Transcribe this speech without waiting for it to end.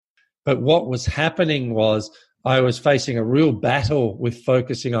But what was happening was I was facing a real battle with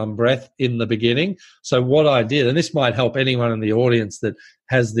focusing on breath in the beginning. So what I did, and this might help anyone in the audience that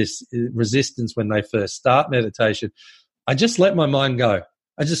has this resistance when they first start meditation, I just let my mind go.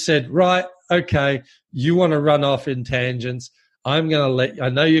 I just said, right, okay, you want to run off in tangents. I'm going to I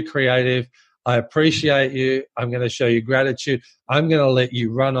know you're creative. I appreciate you. I'm going to show you gratitude. I'm going to let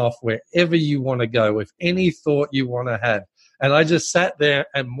you run off wherever you want to go with any thought you want to have. And I just sat there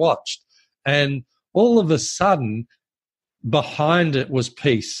and watched. And all of a sudden, behind it was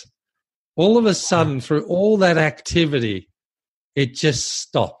peace. All of a sudden, through all that activity, it just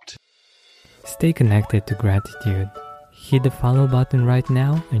stopped. Stay connected to gratitude. Hit the follow button right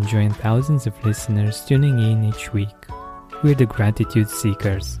now and join thousands of listeners tuning in each week. We're the Gratitude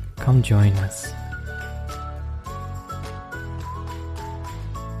Seekers. Come join us.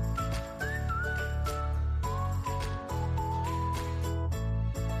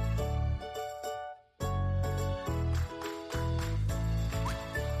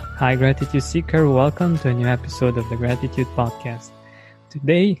 Hi, Gratitude Seeker. Welcome to a new episode of the Gratitude Podcast.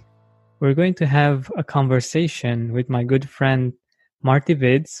 Today, we're going to have a conversation with my good friend, Marty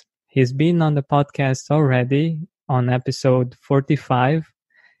Vids. He's been on the podcast already on episode 45,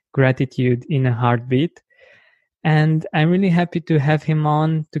 Gratitude in a Heartbeat. And I'm really happy to have him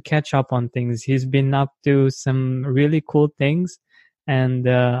on to catch up on things. He's been up to some really cool things, and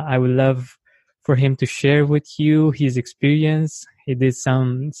I would love for him to share with you his experience. He did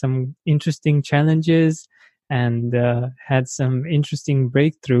some interesting challenges and had some interesting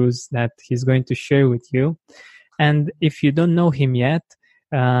breakthroughs that he's going to share with you. And if you don't know him yet,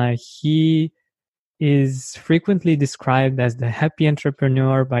 he is frequently described as the happy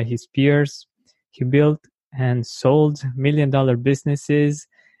entrepreneur by his peers. He built and sold $1 million businesses,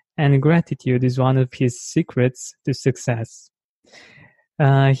 and gratitude is one of his secrets to success.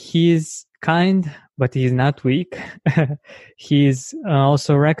 He is kind, but he is not weak. He is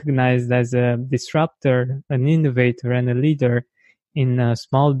also recognized as a disruptor, an innovator, and a leader in a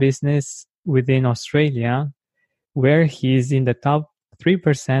small business within Australia, where he is in the top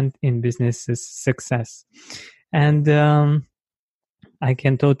 3% in business success. And I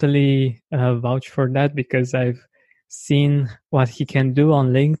can totally vouch for that because I've seen what he can do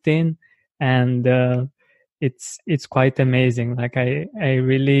on LinkedIn, and it's quite amazing. Like I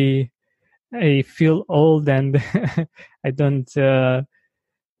feel old and I don't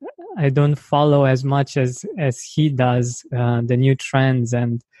follow as much as he does the new trends,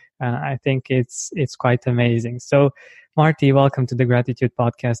 and I think it's quite amazing. So, Marty, welcome to the Gratitude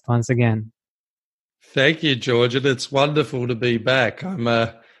Podcast once again. Thank you, George, and it's wonderful to be back. I'm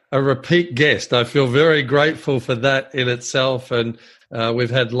a repeat guest. I feel very grateful for that in itself, and we've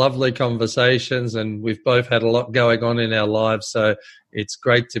had lovely conversations, and we've both had a lot going on in our lives, so it's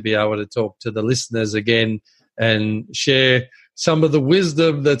great to be able to talk to the listeners again and share some of the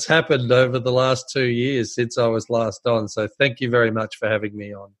wisdom that's happened over the last 2 years since I was last on. So thank you very much for having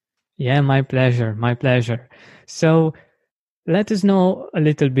me on. Yeah, my pleasure. My pleasure. So let us know a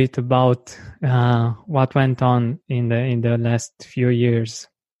little bit about what went on in the last few years.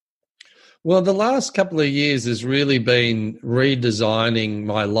 Well, the last couple of years has really been redesigning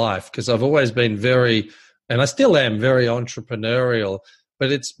my life because I've always been and I still am very entrepreneurial, but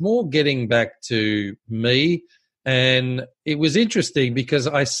it's more getting back to me. And it was interesting because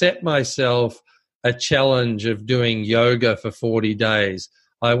I set myself a challenge of doing yoga for 40 days.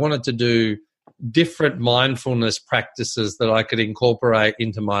 I wanted to do different mindfulness practices that I could incorporate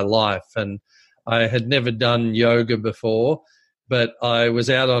into my life. And I had never done yoga before, but I was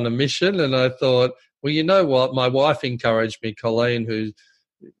out on a mission and I thought, well, you know what? My wife encouraged me, Colleen, who,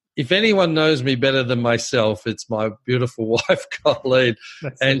 if anyone knows me better than myself, it's my beautiful wife, Colleen.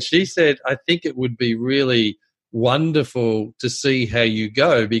 And she said, I think it would be really wonderful to see how you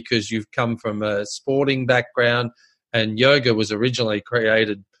go because you've come from a sporting background and yoga was originally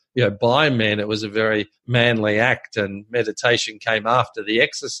created by men. It was a very manly act, and meditation came after the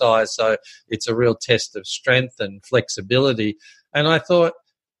exercise. So it's a real test of strength and flexibility. And I thought,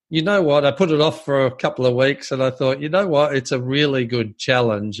 you know what? I put it off for a couple of weeks and I thought, you know what? It's a really good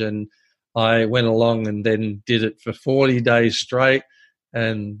challenge. And I went along and then did it for 40 days straight.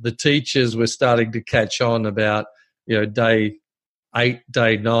 And the teachers were starting to catch on about, day 8,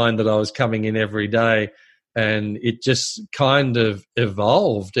 day 9 that I was coming in every day. And it just kind of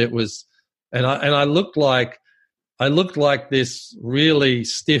evolved. It was, and I looked like this really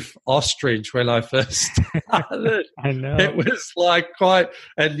stiff ostrich when I first started. I know. It was like quite,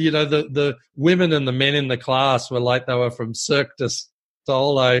 and the women and the men in the class were like they were from Cirque du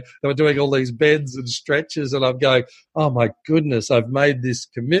solo. They were doing all these bends and stretches, and I'm going, oh my goodness, I've made this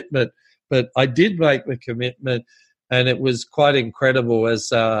commitment. But I did make the commitment, and it was quite incredible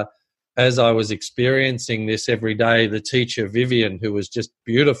as I was experiencing this every day. The teacher, Vivian, who was just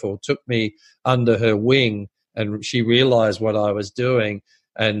beautiful, took me under her wing, and she realized what I was doing.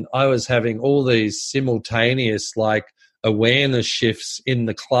 And I was having all these simultaneous, like, awareness shifts in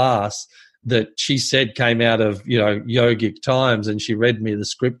the class that she said came out of, yogic times, and she read me the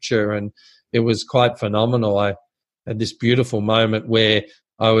scripture, and it was quite phenomenal. I had this beautiful moment where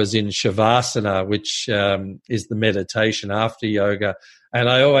I was in Shavasana, which is the meditation after yoga. And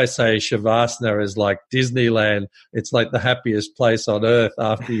I always say Shavasana is like Disneyland. It's like the happiest place on earth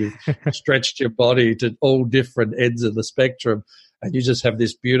after you've stretched your body to all different ends of the spectrum, and you just have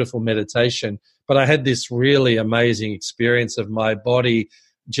this beautiful meditation. But I had this really amazing experience of my body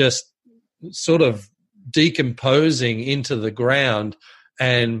just sort of decomposing into the ground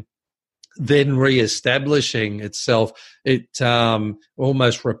and then reestablishing itself, it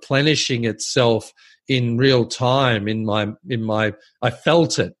almost replenishing itself in real time. I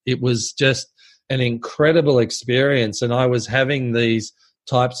felt it. It was just an incredible experience, and I was having these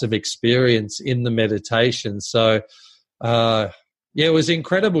types of experience in the meditation. So, it was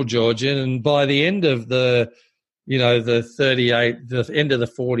incredible, Georgian. And by the end of the end of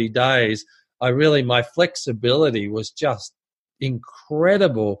the 40 days, my flexibility was just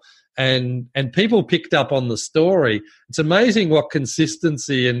incredible. And people picked up on the story. It's amazing what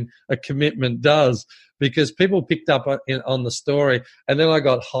consistency and a commitment does, because people picked up on the story, and then I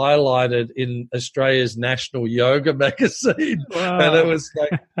got highlighted in Australia's National Yoga magazine. Wow. And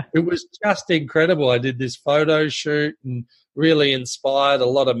it was just incredible. I did this photo shoot and really inspired a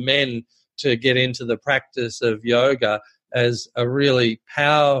lot of men to get into the practice of yoga as a really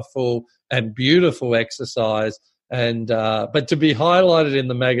powerful and beautiful exercise. And but to be highlighted in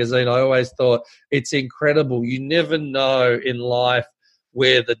the magazine, I always thought it's incredible. You never know in life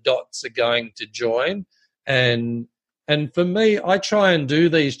where the dots are going to join. And for me, I try and do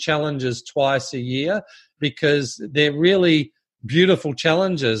these challenges twice a year because they're really beautiful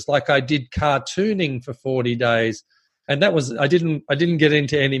challenges. Like I did cartooning for 40 days. And that was, I didn't get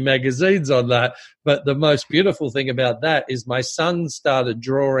into any magazines on that. But the most beautiful thing about that is my son started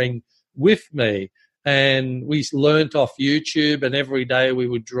drawing with me. And we learnt off YouTube, and every day we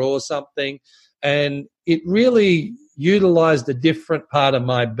would draw something. And it really utilized a different part of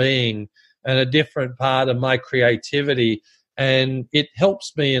my being and a different part of my creativity. And it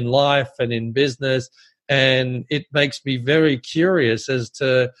helps me in life and in business. And it makes me very curious as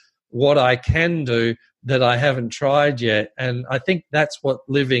to what I can do that I haven't tried yet. And I think that's what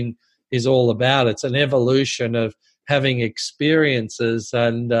living is all about. It's an evolution of having experiences.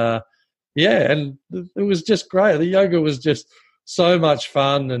 And and it was just great. The yoga was just so much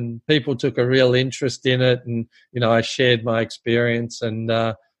fun, and people took a real interest in it. And, I shared my experience, and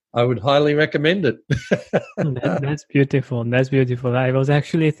I would highly recommend it. That's beautiful. That's beautiful. I was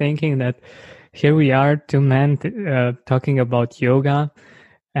actually thinking that here we are, two men talking about yoga.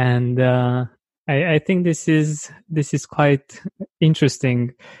 And I think this is quite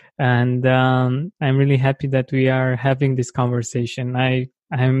interesting. And I'm really happy that we are having this conversation.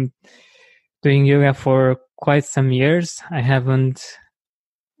 I'm doing yoga for quite some years. I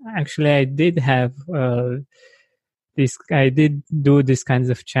did have I did do these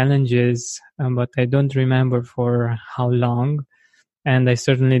kinds of challenges, but I don't remember for how long, and I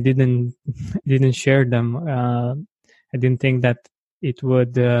certainly didn't share them. I didn't think that it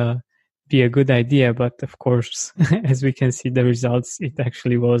would be a good idea, but of course, as we can see the results, it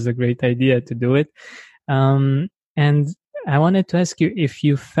actually was a great idea to do it. And I wanted to ask you if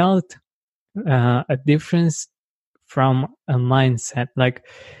you felt a difference from a mindset. Like,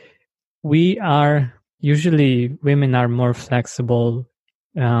 women are more flexible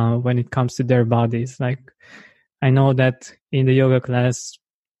when it comes to their bodies. Like, I know that in the yoga class,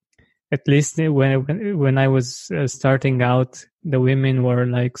 at least when I was starting out, the women were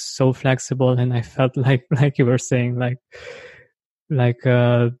like so flexible, and I felt like you were saying, like I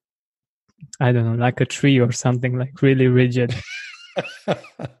don't know, like a tree or something, like really rigid.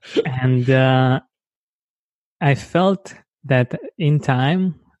 And I felt that in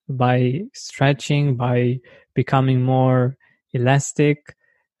time, by stretching, by becoming more elastic,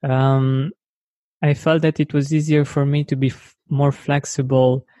 I felt that it was easier for me to be more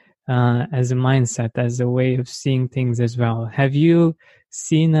flexible as a mindset, as a way of seeing things as well. Have you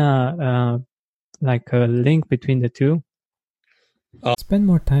seen a link between the two? Spend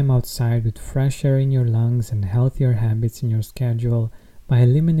more time outside with fresh air in your lungs and healthier habits in your schedule by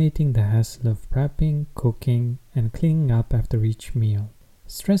eliminating the hassle of prepping, cooking, and cleaning up after each meal.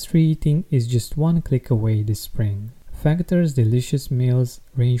 Stress-free eating is just one click away this spring. Factor's delicious meals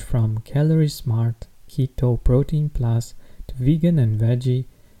range from Calorie Smart, Keto, Protein Plus to vegan and veggie,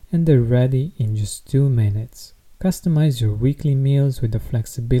 and they're ready in just 2 minutes. Customize your weekly meals with the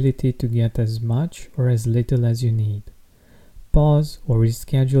flexibility to get as much or as little as you need. Pause or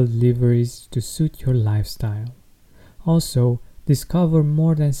reschedule deliveries to suit your lifestyle. Also, discover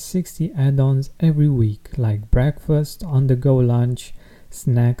more than 60 add-ons every week like breakfast, on-the-go lunch,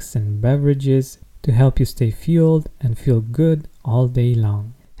 snacks and beverages to help you stay fueled and feel good all day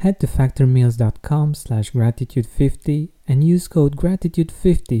long. Head to factormeals.com/gratitude50 and use code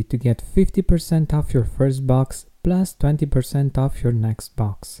gratitude50 to get 50% off your first box plus 20% off your next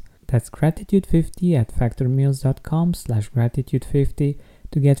box. That's gratitude50 at factormeals.com/gratitude50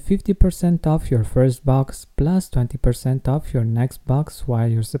 to get 50% off your first box plus 20% off your next box while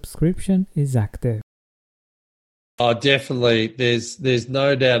your subscription is active. Oh, definitely. There's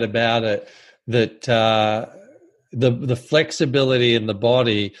no doubt about it that the flexibility in the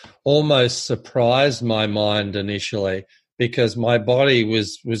body almost surprised my mind initially, because my body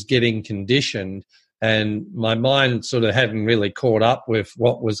was getting conditioned and my mind sort of hadn't really caught up with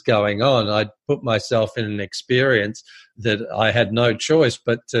what was going on. I'd put myself in an experience that I had no choice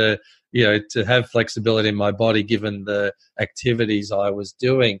but to have flexibility in my body given the activities I was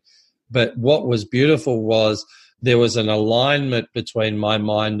doing. But what was beautiful was there was an alignment between my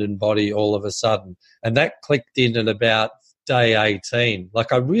mind and body all of a sudden. And that clicked in at about day 18.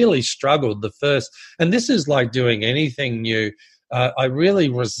 Like I really struggled the first, and this is like doing anything new. I really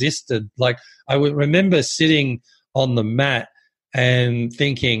resisted. Like I would remember sitting on the mat and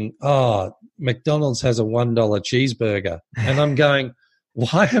thinking, oh, McDonald's has a $1 cheeseburger. And I'm going,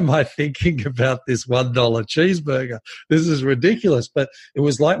 why am I thinking about this $1 cheeseburger? This is ridiculous. But it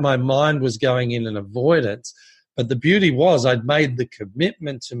was like my mind was going in an avoidance. But the beauty was I'd made the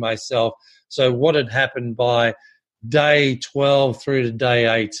commitment to myself. So what had happened by day 12 through to day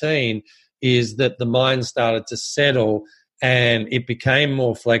 18 is that the mind started to settle and it became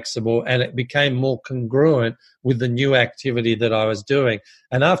more flexible and it became more congruent with the new activity that I was doing.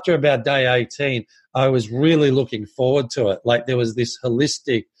 And after about day 18, I was really looking forward to it. Like there was this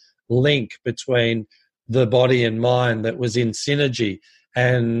holistic link between the body and mind that was in synergy.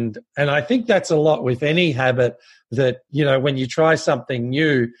 And I think that's a lot with any habit that, when you try something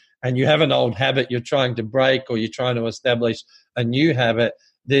new and you have an old habit you're trying to break or you're trying to establish a new habit,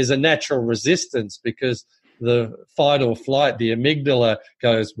 there's a natural resistance because the fight or flight, the amygdala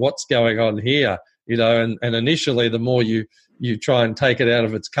goes, what's going on here? And initially the more you try and take it out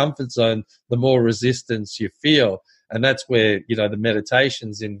of its comfort zone, the more resistance you feel. And that's where, the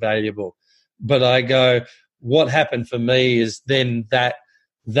meditation's invaluable. But I go, what happened for me is then that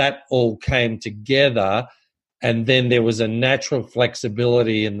all came together, and then there was a natural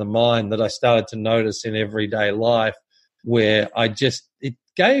flexibility in the mind that I started to notice in everyday life, where it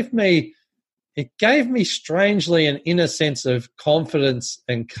gave me strangely an inner sense of confidence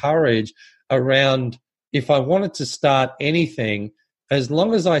and courage around if I wanted to start anything, as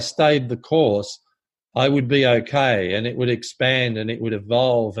long as I stayed the course, I would be okay, and it would expand and it would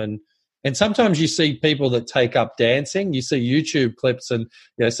evolve. And sometimes you see people that take up dancing. You see YouTube clips and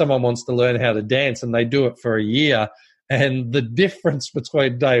someone wants to learn how to dance and they do it for a year. And the difference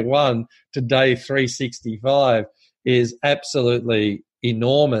between day 1 to day 365 is absolutely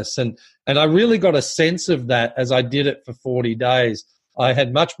enormous. And I really got a sense of that as I did it for 40 days. I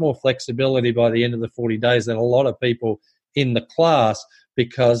had much more flexibility by the end of the 40 days than a lot of people in the class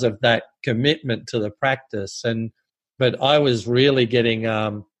because of that commitment to the practice. But I was really getting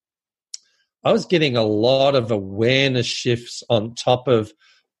a lot of awareness shifts on top of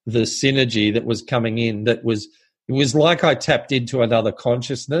the synergy that was coming in. It was like I tapped into another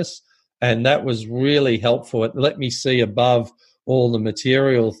consciousness, and that was really helpful. It let me see above all the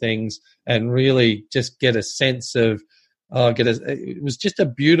material things and really just get a sense of, it was just a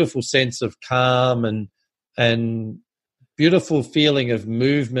beautiful sense of calm and beautiful feeling of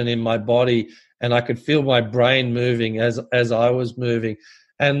movement in my body, and I could feel my brain moving as I was moving.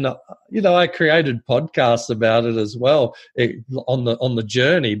 And I created podcasts about it as well on the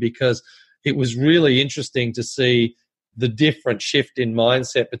journey, because it was really interesting to see the different shift in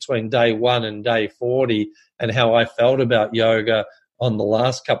mindset between day 1 and day 40, and how I felt about yoga on the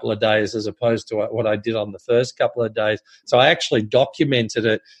last couple of days as opposed to what I did on the first couple of days. So I actually documented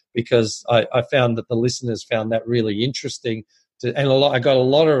it because I found that the listeners found that really interesting. And I got a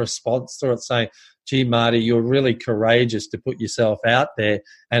lot of response to it saying, gee, Marty, you're really courageous to put yourself out there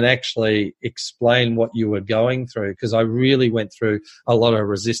and actually explain what you were going through, because I really went through a lot of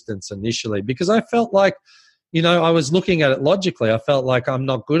resistance initially because I felt like, I was looking at it logically. I felt like I'm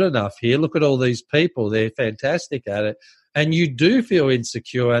not good enough here. Look at all these people. They're fantastic at it. And you do feel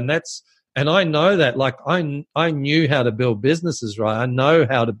insecure. And I know that, like, I knew how to build businesses, right? I know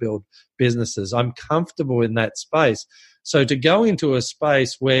how to build businesses. I'm comfortable in that space. So to go into a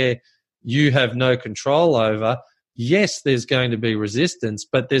space where you have no control over, yes, there's going to be resistance,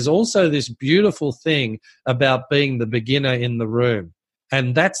 but there's also this beautiful thing about being the beginner in the room.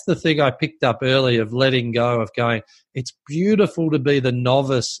 And that's the thing I picked up early, of letting go, of going, it's beautiful to be the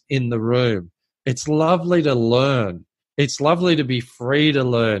novice in the room. It's lovely to learn. It's lovely to be free to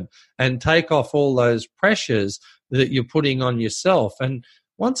learn and take off all those pressures that you're putting on yourself. And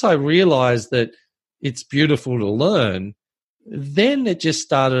once I realized that it's beautiful to learn, then it just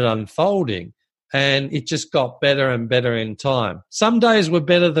started unfolding. And it just got better and better in time. Some days were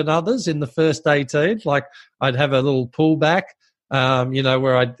better than others in the first 18. Like, I'd have a little pullback,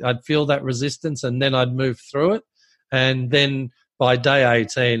 where I'd feel that resistance, and then I'd move through it. And then by day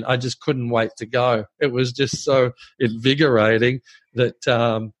 18, I just couldn't wait to go. It was just so invigorating that,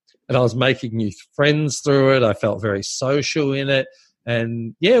 and I was making new friends through it. I felt very social in it.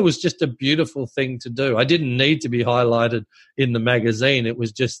 And yeah, it was just a beautiful thing to do. I didn't need to be highlighted in the magazine. It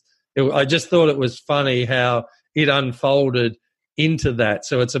was just, I just thought it was funny how it unfolded into that.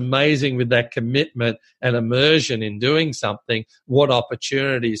 So it's amazing with that commitment and immersion in doing something, what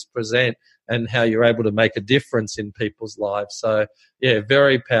opportunities present and how you're able to make a difference in people's lives. So yeah,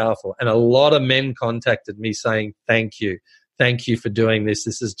 very powerful. And a lot of men contacted me saying, thank you. Thank you for doing this.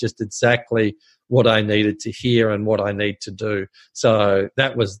 This is just exactly what I needed to hear and what I need to do. So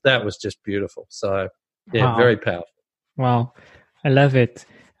that was just beautiful. So yeah, wow. Very powerful. Wow. I love it.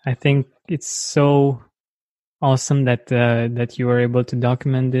 I think it's so awesome that you were able to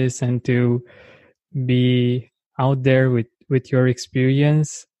document this and to be out there with your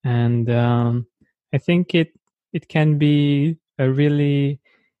experience. And I think it can be a really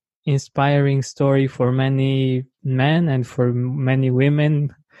inspiring story for many men and for many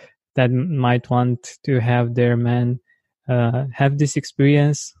women that might want to have their men have this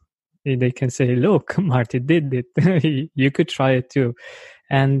experience. They can say, look, Marty did it. You could try it too.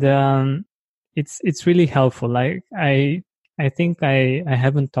 And it's really helpful. Like, I think I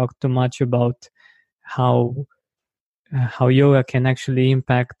haven't talked too much about how yoga can actually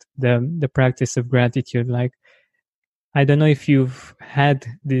impact the practice of gratitude. Like, I don't know if you've had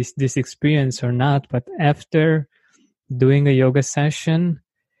this experience or not, but after doing a yoga session,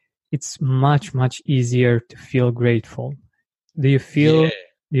 it's much, much easier to feel grateful. Do you feel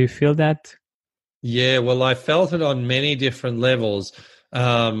that? Yeah, well, I felt it on many different levels.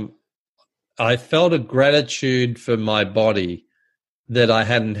 I felt a gratitude for my body that I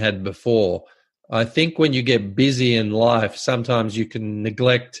hadn't had before. I think when you get busy in life, sometimes you can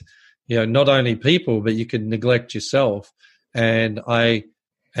neglect, not only people, but you can neglect yourself. And I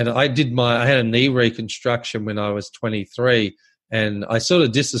had a knee reconstruction when I was 23, and I sort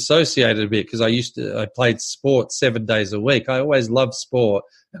of disassociated a bit because I played sport 7 days a week. I always loved sport,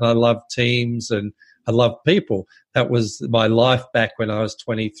 and I loved teams, and I loved people. That was my life back when I was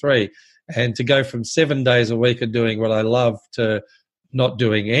 23. And to go from 7 days a week of doing what I love to not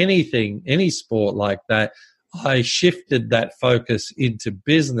doing anything, any sport like that, I shifted that focus into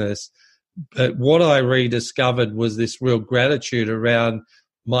business. But what I rediscovered was this real gratitude around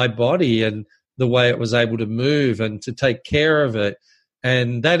my body and the way it was able to move and to take care of it.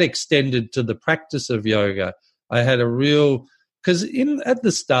 And that extended to the practice of yoga. I had a real, because at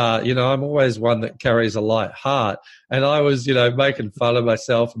the start, I'm always one that carries a light heart. And I was, making fun of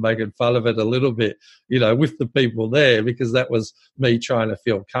myself and making fun of it a little bit, with the people there, because that was me trying to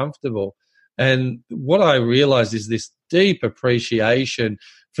feel comfortable. And what I realized is this deep appreciation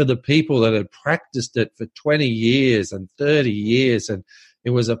for the people that had practiced it for 20 years and 30 years. And it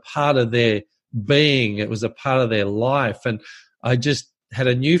was a part of their being. It was a part of their life. And I just had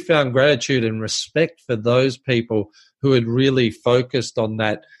a newfound gratitude and respect for those people who had really focused on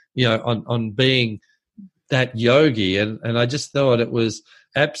that, on being that yogi. And I just thought it was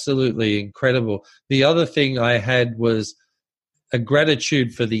absolutely incredible. The other thing I had was a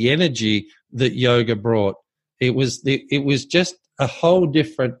gratitude for the energy that yoga brought. It was just a whole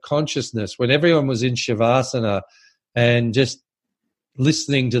different consciousness when everyone was in Shavasana and just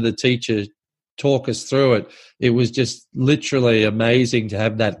listening to the teacher talk us through it. It was just literally amazing to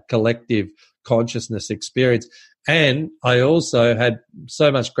have that collective consciousness experience. And I also had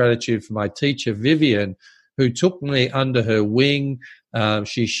so much gratitude for my teacher, Vivian, who took me under her wing.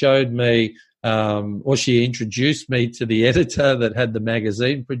 She showed me or she introduced me to the editor that had the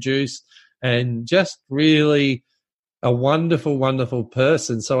magazine produced, and just really a wonderful, wonderful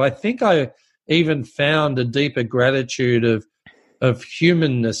person. So I think I even found a deeper gratitude of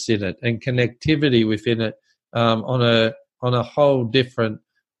humanness in it and connectivity within it, on a whole different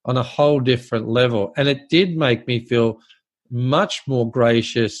level. And it did make me feel much more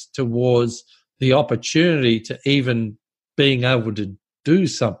gracious towards the opportunity to even being able to do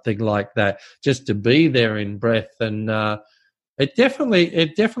something like that, just to be there in breath. And it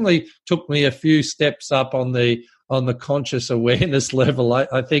definitely took me a few steps up on the conscious awareness level.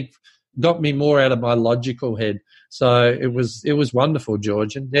 I think got me more out of my logical head. So it was wonderful,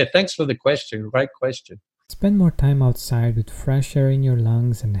 George. And yeah, thanks for the question. Great question. Spend more time outside with fresh air in your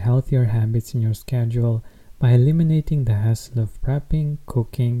lungs and healthier habits in your schedule by eliminating the hassle of prepping,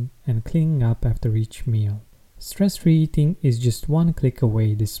 cooking, and cleaning up after each meal. Stress-free eating is just one click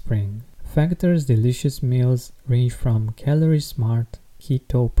away this spring. Factor's delicious meals range from Calorie Smart,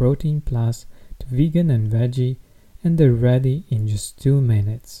 Keto, Protein Plus to vegan and veggie, and they're ready in just 2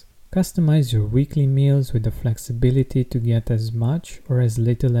 minutes. Customize your weekly meals with the flexibility to get as much or as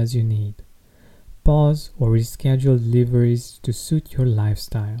little as you need. Pause or reschedule deliveries to suit your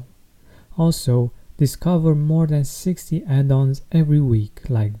lifestyle. Also, discover more than 60 add-ons every week,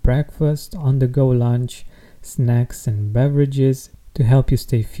 like breakfast, on-the-go lunch, snacks, and beverages to help you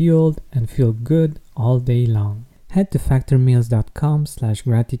stay fueled and feel good all day long. Head to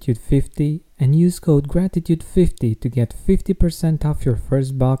factormeals.com/gratitude50 and use code gratitude50 to get 50% off your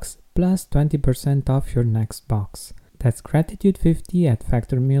first box plus 20% off your next box. That's gratitude50 at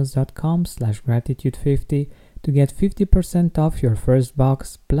factormeals.com/gratitude50 to get 50% off your first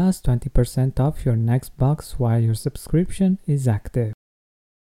box plus 20% off your next box while your subscription is active.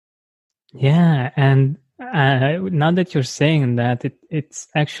 Yeah, and now that you're saying that, it's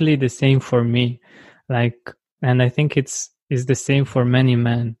actually the same for me. And I think is the same for many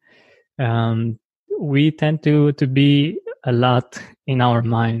men. We tend to be a lot in our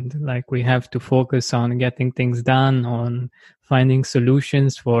mind. Like, we have to focus on getting things done, on finding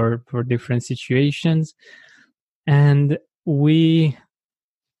solutions for different situations. And we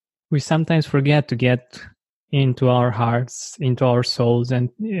sometimes forget to get into our hearts, into our souls,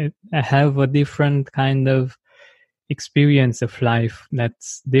 and have a different kind of experience of life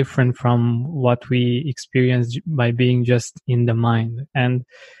that's different from what we experience by being just in the mind. And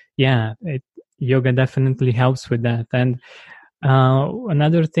yeah, yoga definitely helps with that. And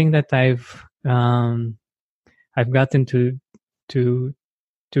another thing that I've gotten to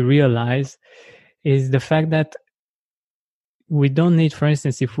realize is the fact that we don't need, for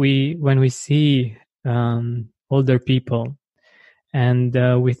instance, when we see older people, and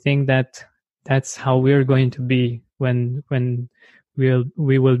we think that that's how we're going to be when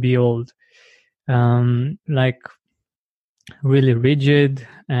we will be old, like really rigid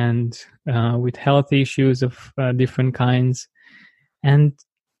and with health issues of different kinds. And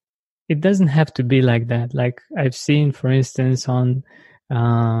it doesn't have to be like that. Like, I've seen, for instance, on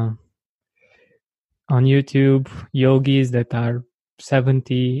YouTube, yogis that are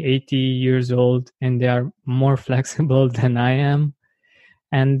 70, 80 years old, and they are more flexible than I am.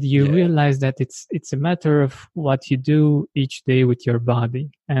 And you realize that it's a matter of what you do each day with your body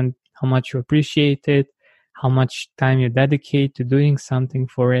and how much you appreciate it, how much time you dedicate to doing something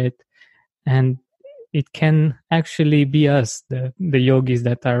for it. And it can actually be us, the yogis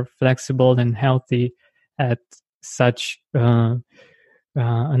that are flexible and healthy at such an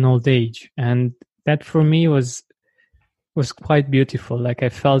old age. And that for me was quite beautiful. Like, I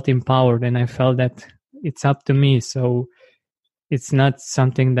felt empowered, and I felt that it's up to me. So it's not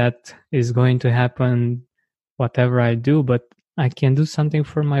something that is going to happen whatever I do, but I can do something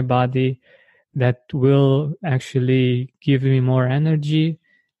for my body that will actually give me more energy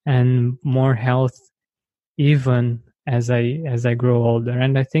and more health even as I grow older.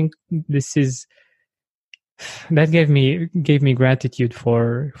 And I think that gave me gratitude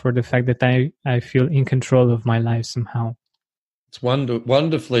for the fact that I feel in control of my life somehow. It's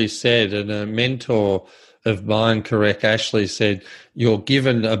wonderfully said. And a mentor of mine, Karek Ashley, said, you're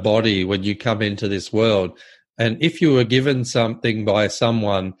given a body when you come into this world. And if you were given something by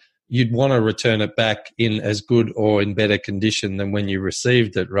someone, you'd want to return it back in as good or in better condition than when you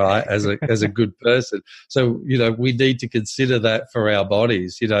received it, right? As a good person. So, we need to consider that for our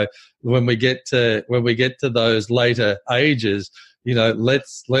bodies. When we get to those later ages,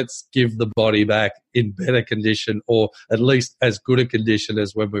 let's give the body back in better condition, or at least as good a condition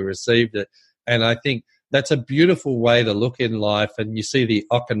as when we received it. And I think that's a beautiful way to look in life. And you see the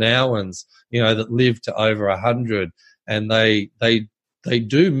Okinawans, that live to over 100, and they they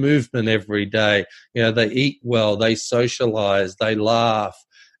do movement every day. They eat well, they socialize, they laugh.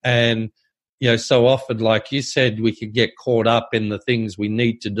 And, so often, like you said, we can get caught up in the things we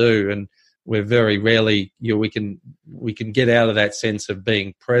need to do, and we're very rarely, we can get out of that sense of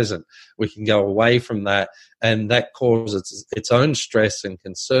being present. We can go away from that, and that causes its own stress and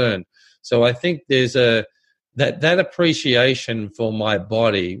concern. So I think there's that appreciation for my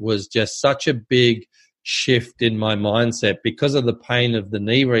body was just such a big shift in my mindset. Because of the pain of the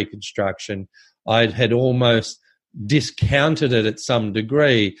knee reconstruction, I had almost discounted it at some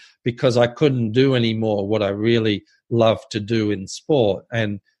degree because I couldn't do anymore what I really love to do in sport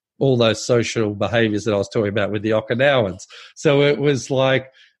and all those social behaviors that I was talking about with the Okinawans. So it was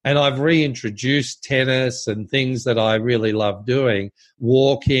like, and I've reintroduced tennis and things that I really love doing,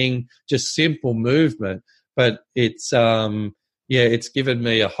 walking, just simple movement. But it's given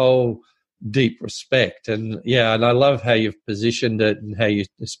me a whole deep respect. And I love how you've positioned it and how you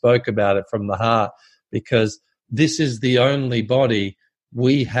spoke about it from the heart, because this is the only body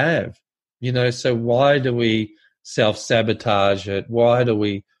we have, so why do we self-sabotage it? Why do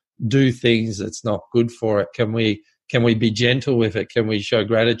we do things that's not good for it? Can we be gentle with it? Can we show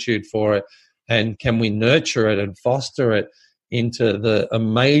gratitude for it? And can we nurture it and foster it into the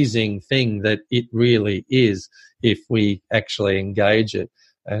amazing thing that it really is if we actually engage it?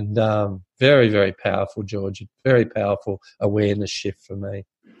 And very, very powerful, George. Very powerful awareness shift for me.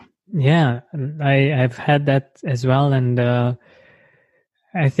 Yeah, I've had that as well. And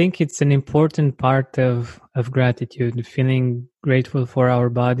I think it's an important part of gratitude, feeling grateful for our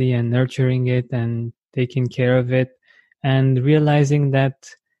body and nurturing it and taking care of it, and realizing that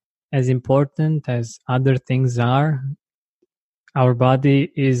as important as other things are, our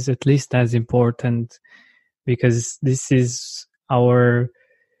body is at least as important, because this is our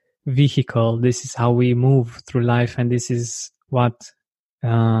vehicle. This is how we move through life, and this is what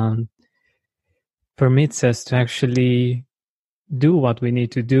permits us to actually do what we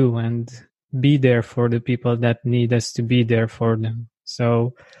need to do and be there for the people that need us to be there for them.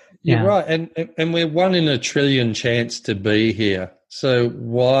 So you're right, and we're 1 in a trillion chance to be here. So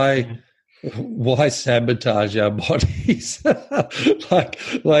why sabotage our bodies?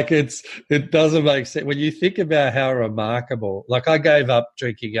 It doesn't make sense when you think about how remarkable. Like, I gave up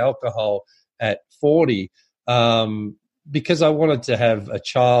drinking alcohol at 40 because I wanted to have a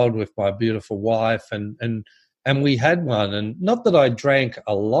child with my beautiful wife, and we had one. And not that I drank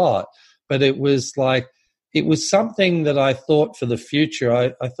a lot, but it was something that I thought for the future.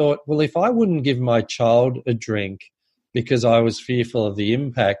 I thought, well, if I wouldn't give my child a drink because I was fearful of the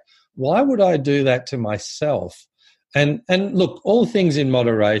impact, why would I do that to myself? And look, all things in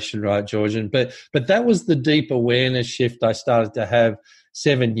moderation, right, Georgian? But that was the deep awareness shift I started to have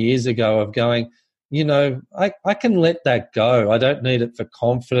 7 years ago of going, I can let that go. I don't need it for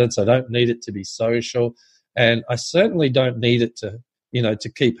confidence. I don't need it to be social. And I certainly don't need it to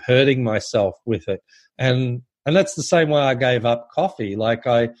keep hurting myself with it. And that's the same way I gave up coffee.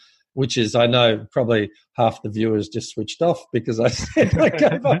 Which is, I know probably half the viewers just switched off because I said I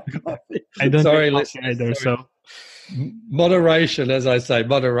gave up coffee. I don't drink coffee either, so. Moderation, as I say,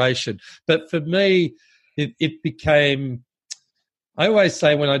 moderation. But for me, it became, I always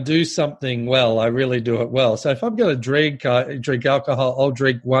say when I do something well, I really do it well. So if I'm going to drink alcohol, I'll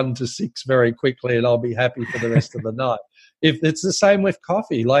drink 1 to 6 very quickly and I'll be happy for the rest of the night. If it's the same with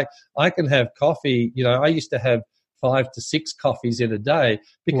coffee, like I can have coffee, I used to have 5 to 6 coffees in a day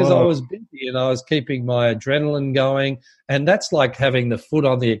because Whoa. I was busy and I was keeping my adrenaline going. And that's like having the foot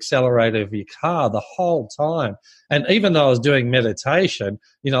on the accelerator of your car the whole time. And even though I was doing meditation,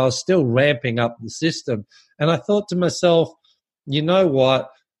 I was still ramping up the system. And I thought to myself, you know what?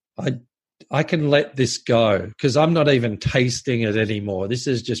 I can let this go because I'm not even tasting it anymore. This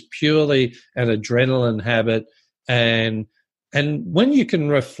is just purely an adrenaline habit. And when you can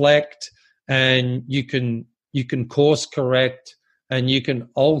reflect and you can course correct and you can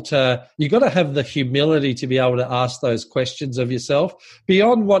alter, you got to have the humility to be able to ask those questions of yourself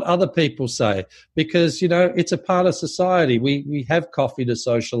beyond what other people say, because, it's a part of society. We have coffee to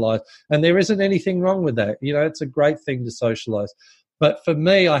socialize and there isn't anything wrong with that. It's a great thing to socialize. But for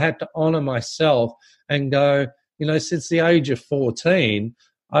me, I had to honor myself and go, since the age of 14,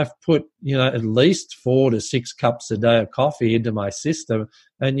 I've put, at least 4 to 6 cups a day of coffee into my system.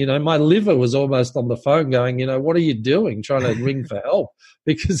 And, my liver was almost on the phone going, what are you doing? Trying to ring for help,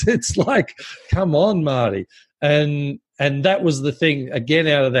 because it's like, come on, Marty. And that was the thing, again,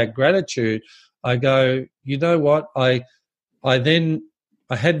 out of that gratitude, I go, you know what? I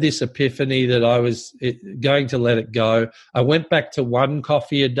had this epiphany that I was going to let it go. I went back to 1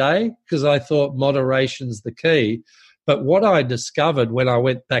 coffee a day because I thought moderation's the key. But what I discovered when I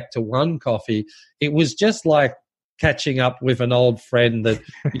went back to one coffee, it was just like catching up with an old friend that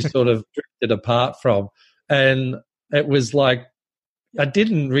you sort of drifted apart from. And it was like I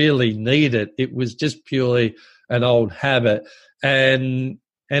didn't really need it. It was just purely an old habit. And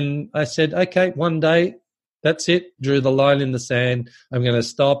I said, okay, one day, that's it. Drew the line in the sand. I'm going to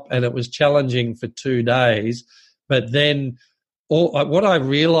stop. And it was challenging for 2 days. But then what I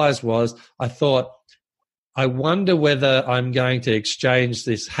realized was I thought, I wonder whether I'm going to exchange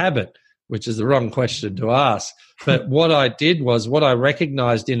this habit, which is the wrong question to ask. But what I did was, what I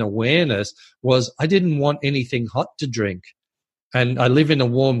recognized in awareness was I didn't want anything hot to drink. And I live in a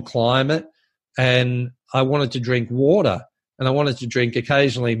warm climate, and I wanted to drink water, and I wanted to drink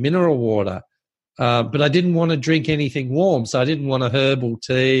occasionally mineral water. But I didn't want to drink anything warm, so I didn't want a herbal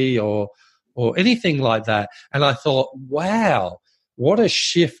tea or anything like that. And I thought, wow, what a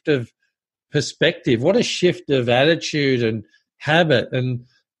shift of perspective, what a shift of attitude and habit.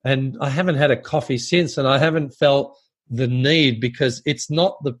 And I haven't had a coffee since, and I haven't felt the need, because it's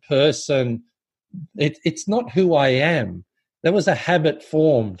not the person, it's not who I am. There was a habit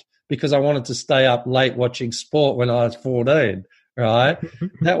formed because I wanted to stay up late watching sport when I was 14, right?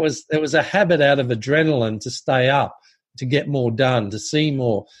 There was a habit out of adrenaline to stay up, to get more done, to see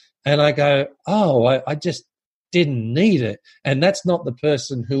more. And I go, oh, I just didn't need it. And that's not the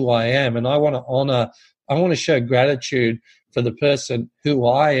person who I am. And I want to honor, I want to show gratitude for the person who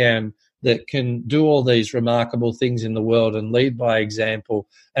I am, that can do all these remarkable things in the world and lead by example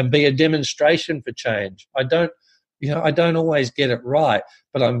and be a demonstration for change. I don't always get it right,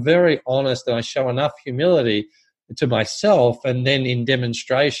 but I'm very honest, and I show enough humility to myself. And then in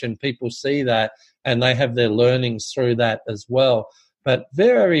demonstration, people see that and they have their learnings through that as well. But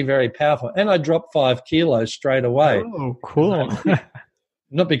very, very powerful. And I dropped 5 kilos straight away. Oh, cool.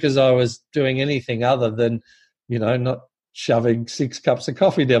 Not because I was doing anything other than, not shoving 6 cups of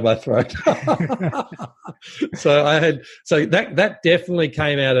coffee down my throat. So that definitely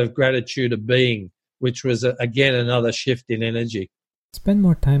came out of gratitude of being, which was, again, another shift in energy. Spend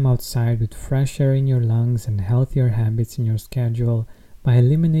more time outside with fresh air in your lungs and healthier habits in your schedule by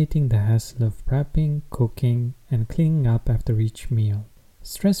eliminating the hassle of prepping, cooking, and cleaning up after each meal.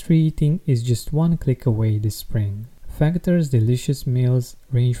 Stress-free eating is just one click away this spring. Factor's delicious meals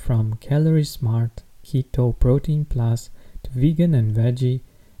range from Calorie Smart, Keto, Protein Plus, to vegan and veggie,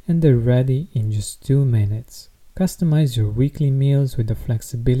 and they're ready in just 2 minutes. Customize your weekly meals with the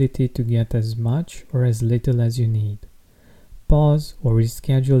flexibility to get as much or as little as you need. Pause or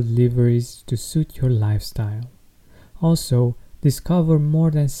reschedule deliveries to suit your lifestyle. Also, discover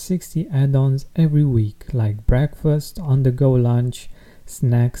more than 60 add-ons every week, like breakfast, on-the-go lunch,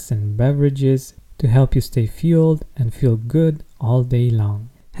 snacks, and beverages to help you stay fueled and feel good all day long.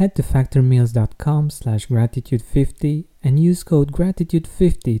 Head to factormeals.com/gratitude50 and use code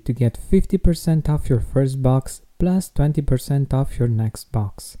gratitude50 to get 50% off your first box plus 20% off your next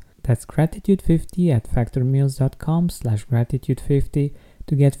box. That's gratitude50 at factormeals.com/gratitude50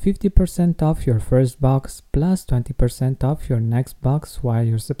 to get 50% off your first box plus 20% off your next box while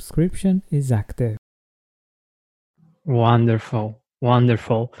your subscription is active. Wonderful.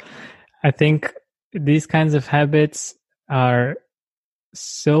 Wonderful. I think these kinds of habits are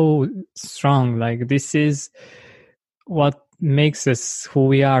so strong. Like, this is what makes us who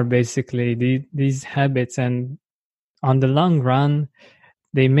we are, basically, these habits. And on the long run,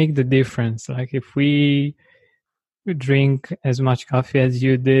 they make the difference. Like, if we drink as much coffee as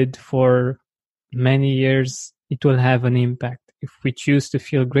you did for many years, it will have an impact. If we choose to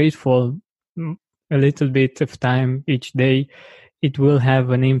feel grateful a little bit of time each day, it will have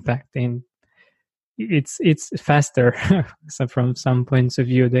an impact. And it's faster so from some points of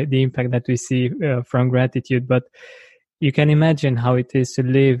view, the impact that we see from gratitude. But you can imagine how it is to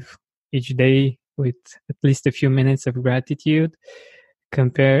live each day with at least a few minutes of gratitude,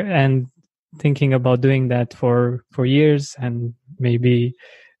 and thinking about doing that for years, and maybe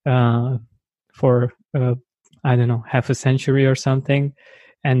for I don't know, half a century or something,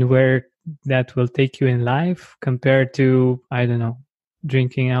 and where that will take you in life compared to, I don't know,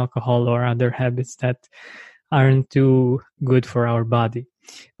 drinking alcohol or other habits that aren't too good for our body.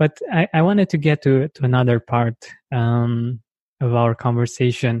 But I wanted to get to another part of our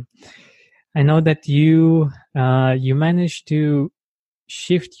conversation. I know that you managed to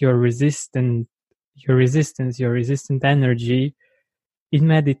shift your resistant energy in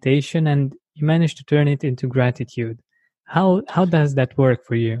meditation, and you managed to turn it into gratitude. How does that work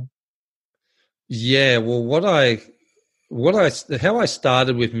for you? Yeah, well, how I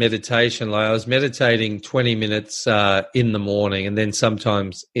started with meditation, like I was meditating 20 minutes in the morning and then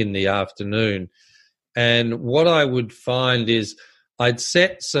sometimes in the afternoon. And what I would find is I'd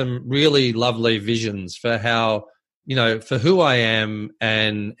set some really lovely visions for how, for who I am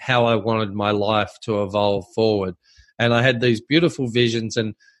and how I wanted my life to evolve forward. And I had these beautiful visions,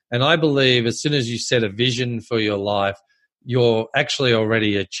 and I believe as soon as you set a vision for your life, you're actually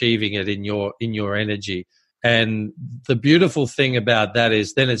already achieving it in your energy. And the beautiful thing about that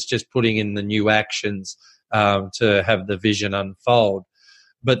is then it's just putting in the new actions to have the vision unfold.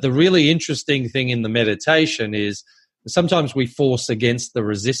 But the really interesting thing in the meditation is sometimes we force against the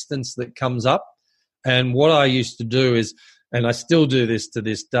resistance that comes up. And what I used to do is, and I still do this to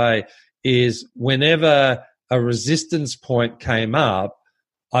this day, is whenever a resistance point came up,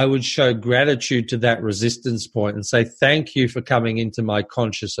 I would show gratitude to that resistance point and say, thank you for coming into my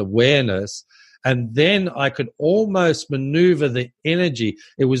conscious awareness. And then I could almost maneuver the energy.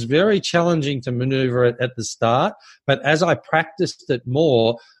 It was very challenging to maneuver it at the start, but as I practiced it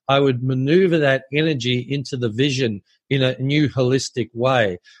more, I would maneuver that energy into the vision in a new holistic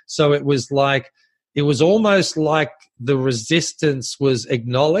way. So it was almost like the resistance was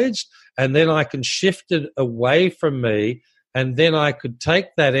acknowledged, and then I can shift it away from me, and then I could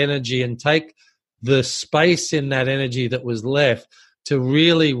take that energy and take the space in that energy that was left to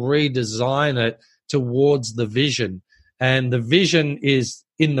really redesign it towards the vision. And the vision is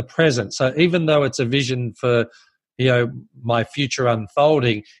in the present. So even though it's a vision for, my future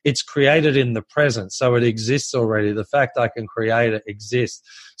unfolding, it's created in the present. So it exists already. The fact I can create it exists.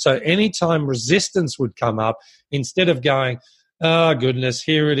 So anytime resistance would come up, instead of going, oh goodness,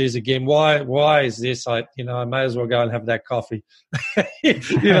 here it is again. Why is this? I may as well go and have that coffee.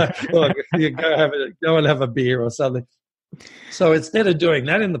 Look, go and have a beer or something. So instead of doing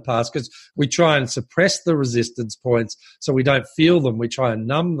that in the past, because we try and suppress the resistance points so we don't feel them, we try and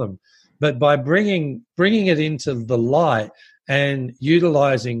numb them. But by bringing it into the light and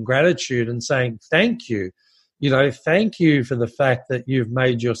utilizing gratitude and saying thank you, thank you for the fact that you've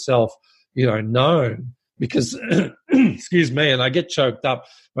made yourself, known. Because, excuse me, and I get choked up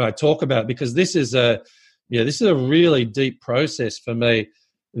when I talk about it, because this is a really deep process for me,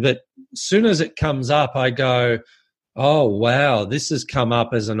 that as soon as it comes up, I go, oh, wow, this has come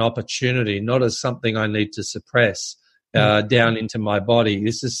up as an opportunity, not as something I need to suppress down into my body.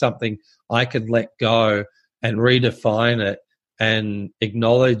 This is something I could let go and redefine it and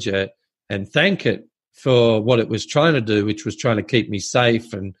acknowledge it and thank it for what it was trying to do, which was trying to keep me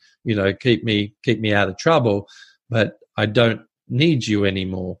safe and, keep me out of trouble. But I don't need you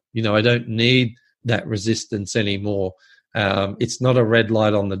anymore. I don't need that resistance anymore. It's not a red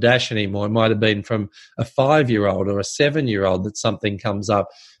light on the dash anymore. It might have been from a 5-year-old or a 7-year-old that something comes up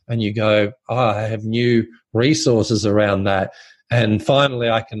and you go, oh, I have new resources around that. And finally,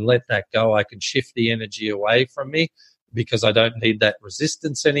 I can let that go. I can shift the energy away from me because I don't need that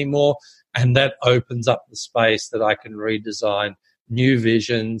resistance anymore. And that opens up the space that I can redesign new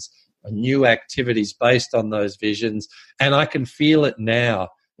visions, new activities based on those visions. And I can feel it now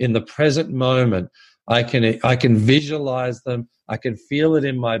in the present moment. I can visualize them. I can feel it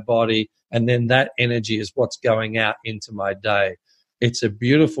in my body. And then that energy is what's going out into my day. It's a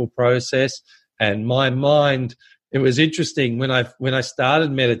beautiful process. And my mind, it was interesting when I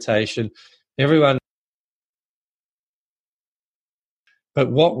started meditation, everyone.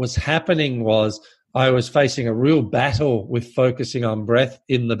 But what was happening was I was facing a real battle with focusing on breath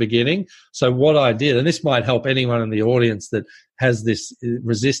in the beginning. So what I did, and this might help anyone in the audience that has this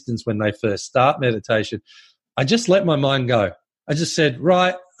resistance when they first start meditation, I just let my mind go. I just said,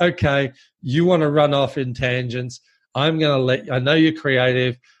 right, okay, you want to run off in tangents. I know you're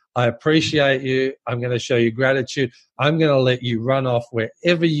creative. I appreciate you. I'm going to show you gratitude. I'm going to let you run off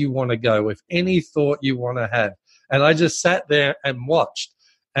wherever you want to go with any thought you want to have. And I just sat there and watched.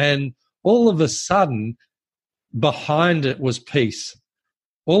 And all of a sudden, behind it was peace.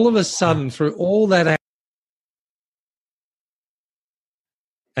 All of a sudden, through all that,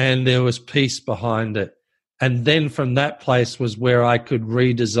 and there was peace behind it. And then from that place was where I could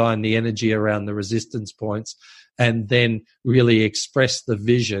redesign the energy around the resistance points and then really express the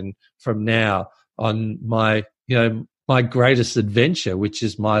vision from now on my greatest adventure, which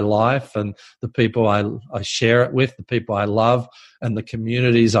is my life and the people I share it with, the people I love and the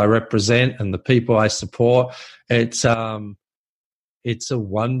communities I represent and the people I support. It's a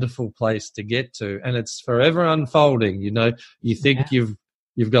wonderful place to get to, and it's forever unfolding. You think you've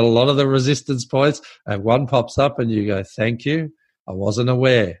got a lot of the resistance points and one pops up and you go, thank you. I wasn't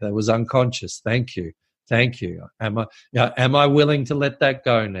aware. That was unconscious. Thank you. Thank you. Am I willing to let that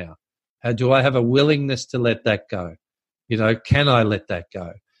go now? Do I have a willingness to let that go? Can I let that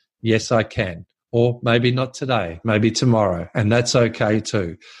go? Yes, I can. Or maybe not today, maybe tomorrow. And that's okay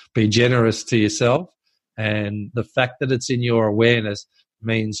too. Be generous to yourself And the fact that it's in your awareness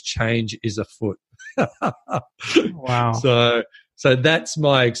means change is afoot. Wow. So that's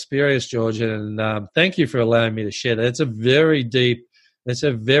my experience, George, and thank you for allowing me to share that. It's a very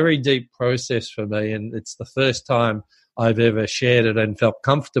deep process for me, and it's the first time I've ever shared it and felt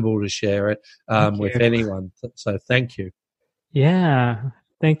comfortable to share it with anyone. So thank you. Yeah.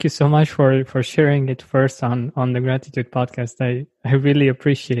 Thank you so much for sharing it first on the Gratitude Podcast. I really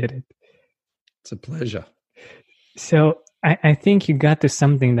appreciate it. It's a pleasure. So I think you got to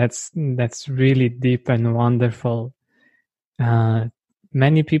something that's really deep and wonderful.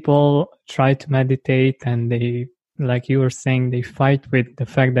 Many people try to meditate and they, like you were saying, they fight with the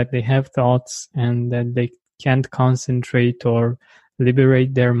fact that they have thoughts and that they can't concentrate or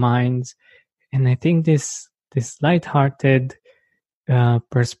liberate their minds. And I think this lighthearted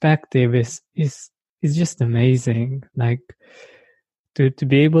perspective is just amazing. Like to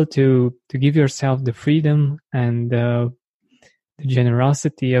be able to give yourself the freedom and the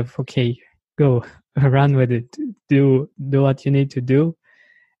generosity of, okay, go run with it, do what you need to do.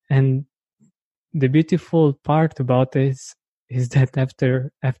 And the beautiful part about this is that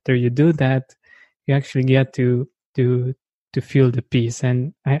after you do that, you actually get to feel the peace.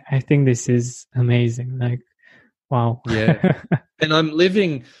 And I think this is amazing. Like, wow. Yeah. And I'm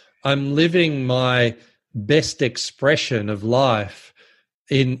living my best expression of life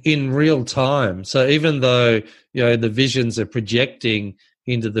in real time. So even though, the visions are projecting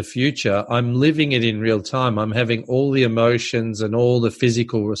into the future, I'm living it in real time. I'm having all the emotions and all the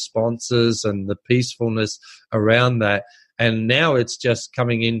physical responses and the peacefulness around that. And now it's just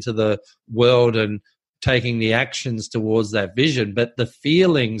coming into the world and taking the actions towards that vision. But the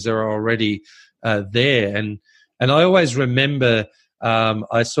feelings are already there. And I always remember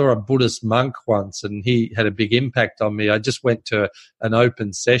I saw a Buddhist monk once, and he had a big impact on me. I just went to an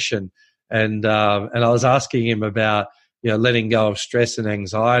open session, and I was asking him about letting go of stress and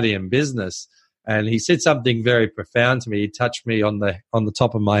anxiety in business. And he said something very profound to me. He touched me on the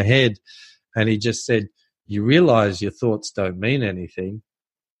top of my head, and he just said, "You realize your thoughts don't mean anything."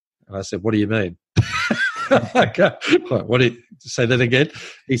 And I said, "What do you mean?" What did say that again?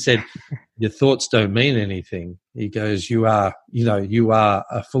 He said, "Your thoughts don't mean anything." He goes, you are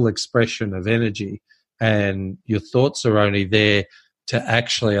a full expression of energy, and your thoughts are only there to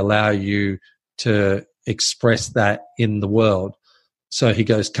actually allow you to express that in the world. So he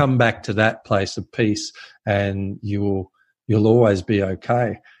goes, come back to that place of peace and you'll always be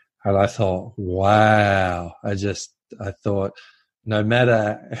okay. And I thought, wow. I thought, no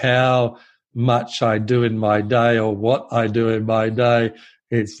matter how much I do in my day or what I do in my day,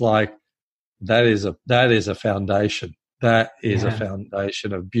 it's like that is a foundation. That is a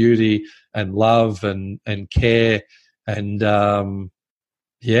foundation of beauty and love and care and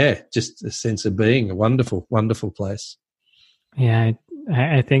just a sense of being. A wonderful, wonderful place. Yeah,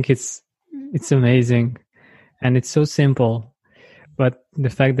 I think it's amazing, and it's so simple. But the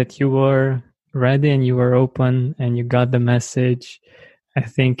fact that you were ready and you were open and you got the message, I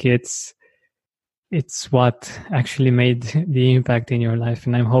think it's what actually made the impact in your life.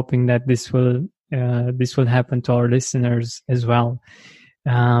 And I'm hoping that this will happen to our listeners as well.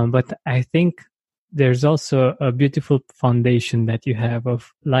 But I think there's also a beautiful foundation that you have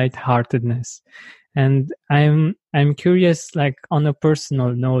of lightheartedness. And I'm curious, like on a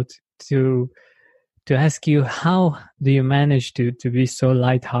personal note, to ask you, how do you manage to be so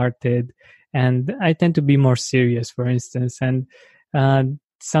lighthearted? And I tend to be more serious, for instance, and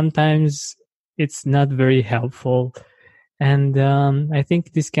sometimes it's not very helpful. And I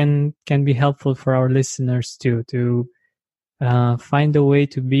think this can be helpful for our listeners too, to find a way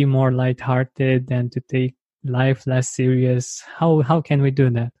to be more lighthearted and to take life less serious. How can we do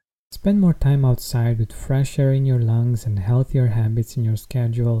that? Spend more time outside with fresh air in your lungs and healthier habits in your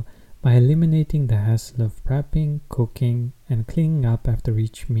schedule by eliminating the hassle of prepping, cooking, and cleaning up after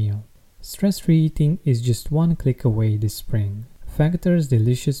each meal. Stress-free eating is just one click away this spring. Factor's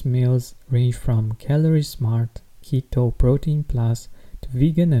delicious meals range from Calorie Smart, Keto, Protein Plus to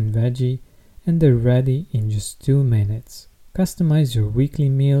vegan and veggie, and they're ready in just 2 minutes. Customize your weekly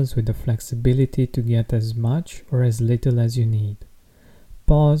meals with the flexibility to get as much or as little as you need.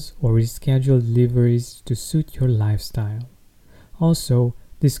 Pause or reschedule deliveries to suit your lifestyle. Also,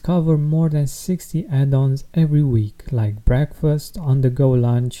 discover more than 60 add-ons every week, like breakfast, on-the-go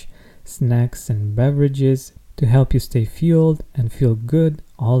lunch, snacks, and beverages to help you stay fueled and feel good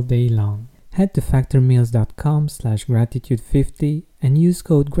all day long. Head to factormeals.com/gratitude50 and use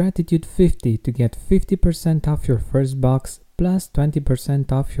code gratitude50 to get 50% off your first box plus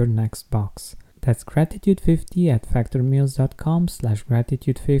 20% off your next box. That's gratitude50 at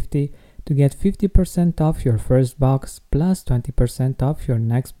factormeals.com/gratitude50 to to get 50% off your first box plus 20% off your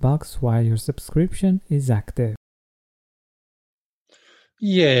next box while your subscription is active.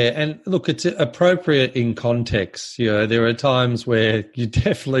 Yeah, and look, it's appropriate in context. There are times where you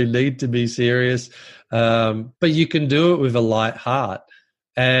definitely need to be serious, but you can do it with a light heart,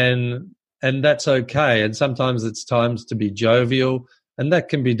 and that's okay. And sometimes it's times to be jovial, and that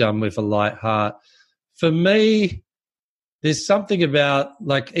can be done with a light heart. For me, there's something about,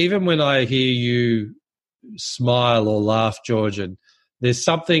 like, even when I hear you smile or laugh, Georgian, there's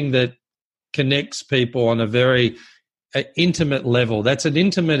something that connects people on a very intimate level. That's an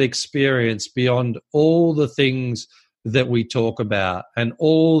intimate experience beyond all the things that we talk about and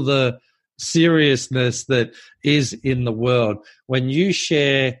all the seriousness that is in the world. When you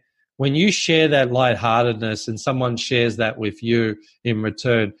share that lightheartedness and someone shares that with you in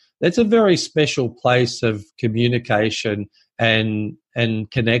return, that's a very special place of communication and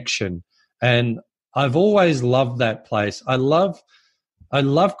connection. And I've always loved that place. I love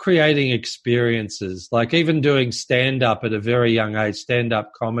creating experiences, like even doing stand-up at a very young age,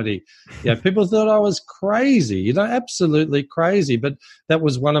 stand-up comedy. People thought I was crazy, absolutely crazy. But that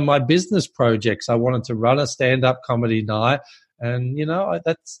was one of my business projects. I wanted to run a stand-up comedy night, and,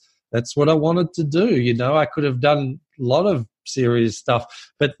 that's what I wanted to do. I could have done a lot of serious stuff,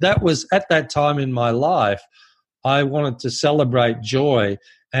 but that was at that time in my life. I wanted to celebrate joy,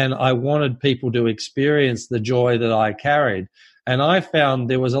 and I wanted people to experience the joy that I carried. And I found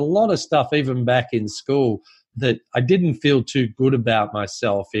there was a lot of stuff, even back in school, that I didn't feel too good about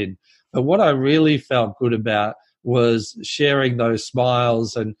myself in. But what I really felt good about was sharing those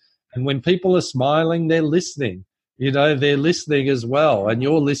smiles. And when people are smiling, they're listening. They're listening as well, and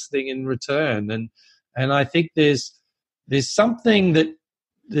you're listening in return. And I think there's something that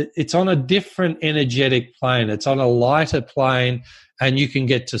it's on a different energetic plane. It's on a lighter plane, and you can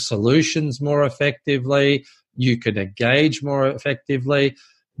get to solutions more effectively. You can engage more effectively.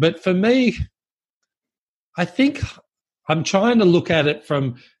 But for me, I think I'm trying to look at it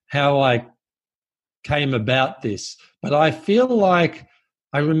from how I came about this. But I feel like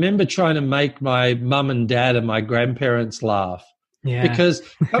I remember trying to make my mum and dad and my grandparents laugh. Yeah. Because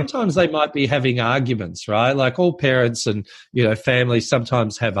sometimes they might be having arguments, right? Like all parents and, families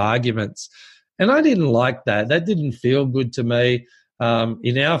sometimes have arguments. And I didn't like that. That didn't feel good to me.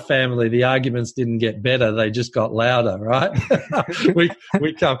 In our family, the arguments didn't get better; they just got louder. Right? we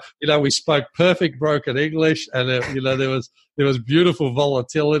spoke perfect broken English, and there was beautiful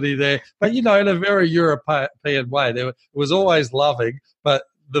volatility there. But in a very European way, it was always loving, but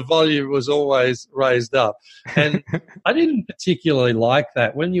the volume was always raised up. And I didn't particularly like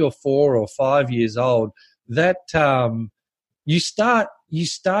that. When you're 4 or 5 years old, that you start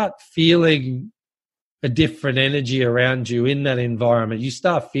feeling a different energy around you in that environment. You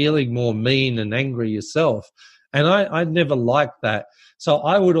start feeling more mean and angry yourself. And I never liked that. So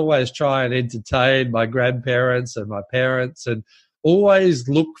I would always try and entertain my grandparents and my parents and always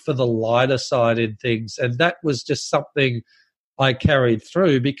look for the lighter side in things. And that was just something I carried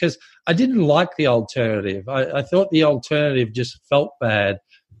through because I didn't like the alternative. I thought the alternative just felt bad.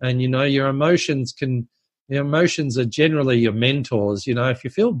 And, your emotions are generally your mentors. If you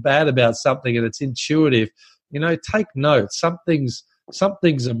feel bad about something and it's intuitive, take note. Something's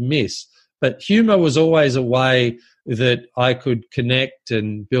amiss. But humor was always a way that I could connect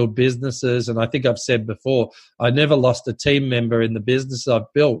and build businesses. And I think I've said before, I never lost a team member in the business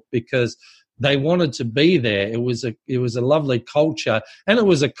I've built because they wanted to be there. It was a lovely culture, and it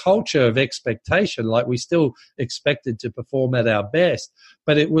was a culture of expectation. Like we still expected to perform at our best,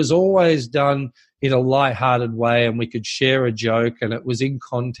 but it was always done in a light-hearted way, and we could share a joke, and it was in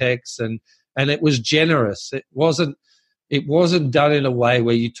context, and it was generous. It wasn't done in a way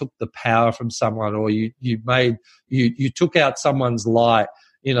where you took the power from someone or you took out someone's light,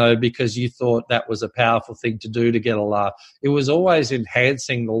 because you thought that was a powerful thing to do to get a laugh. It was always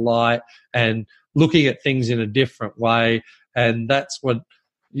enhancing the light and looking at things in a different way. And that's what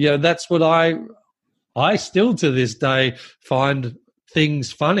I still to this day find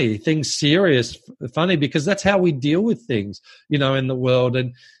things funny, things serious funny, because that's how we deal with things, in the world.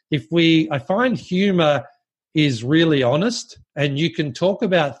 And I find humor is really honest, and you can talk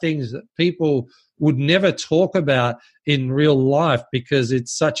about things that people would never talk about in real life because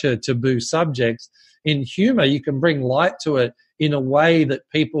it's such a taboo subject. In humor, you can bring light to it in a way that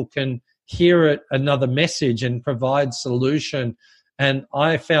people can hear it, another message, and provide solution. And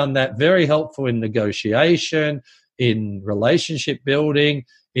I found that very helpful in negotiation, in relationship building,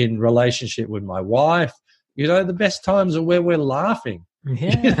 in relationship with my wife. The best times are where we're laughing.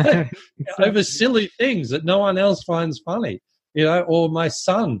 Yeah. Over silly things that no one else finds funny, or my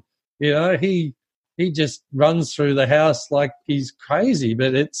son, he just runs through the house like he's crazy,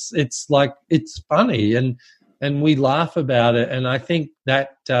 but it's like it's funny, and we laugh about it, and I think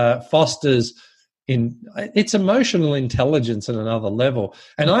that fosters it's emotional intelligence at another level.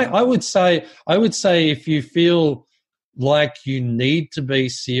 And I would say if you feel like you need to be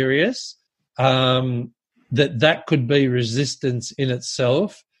serious, that could be resistance in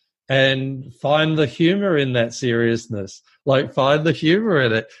itself, and find the humor in that seriousness. Like, find the humor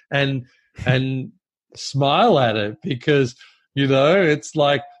in it and smile at it, because, it's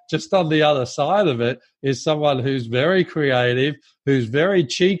like just on the other side of it is someone who's very creative, who's very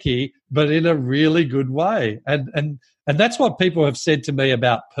cheeky, but in a really good way. And that's what people have said to me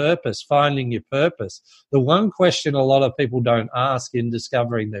about purpose, finding your purpose. The one question a lot of people don't ask in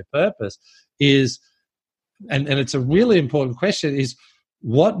discovering their purpose is, and it's a really important question, is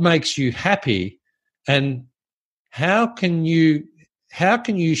what makes you happy, and how can you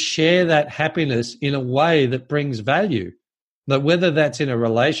share that happiness in a way that brings value? That whether that's in a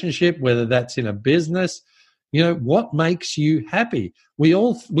relationship, whether that's in a business, what makes you happy? We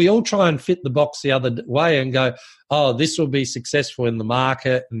all try and fit the box the other way and go, oh, this will be successful in the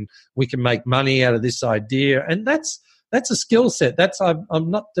market and we can make money out of this idea. And that's a skill set.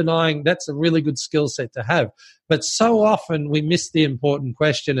 I'm not denying that's a really good skill set to have. But so often we miss the important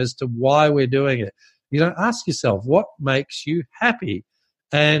question as to why we're doing it. Ask yourself, what makes you happy?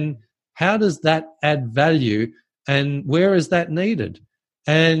 And how does that add value? And where is that needed?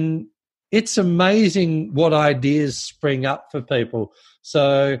 And it's amazing what ideas spring up for people.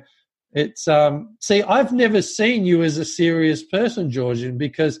 So it's I've never seen you as a serious person, Georgian,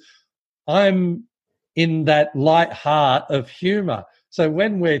 because I'm in that light heart of humor. So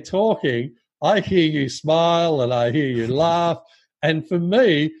when we're talking, I hear you smile and I hear you laugh. And for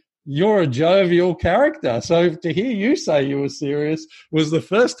me, you're a jovial character. So to hear you say you were serious was the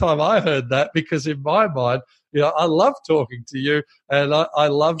first time I heard that, because in my mind, I love talking to you, and I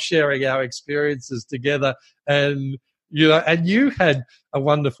love sharing our experiences together. And, and you had a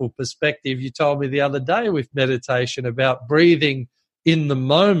wonderful perspective. You told me the other day with meditation about breathing in the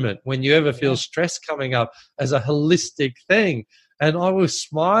moment when you ever feel stress coming up as a holistic thing. And I was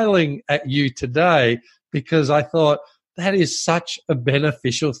smiling at you today because I thought, that is such a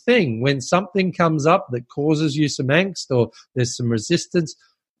beneficial thing. When something comes up that causes you some angst or there's some resistance,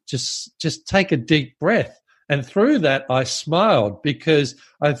 just take a deep breath. And through that, I smiled because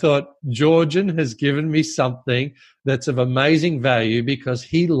I thought, Georgian has given me something that's of amazing value, because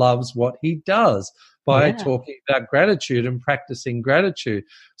he loves what he does by talking about gratitude and practicing gratitude.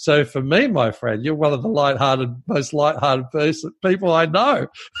 So for me, my friend, you're one of the most lighthearted people I know.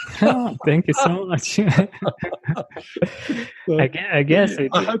 Oh, thank you so much. I guess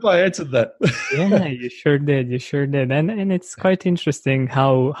I hope I answered that. Yeah, you sure did. You sure did. And it's quite interesting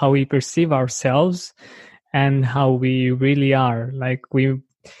how we perceive ourselves and how we really are. Like we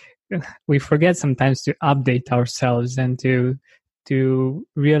forget sometimes to update ourselves and to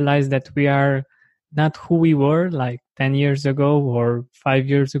realize that we are not who we were like 10 years ago or 5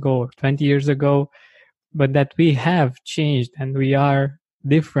 years ago or 20 years ago, but that we have changed and we are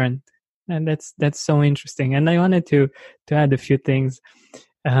different. And that's so interesting. And I wanted to add a few things.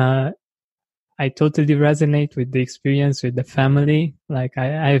 I totally resonate with the experience with the family. Like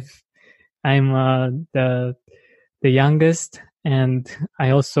I'm the youngest, and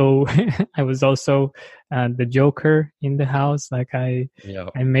I was also the joker in the house. Like I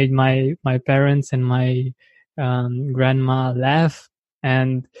made my parents and my grandma laugh.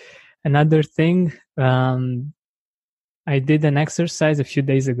 And another thing, I did an exercise a few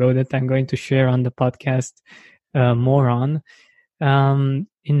days ago that I'm going to share on the podcast more on,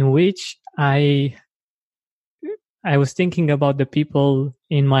 in which I was thinking about the people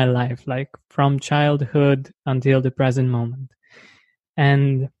in my life, like from childhood until the present moment.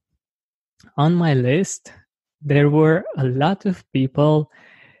 And on my list, there were a lot of people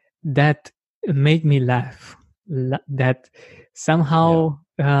that made me laugh, that somehow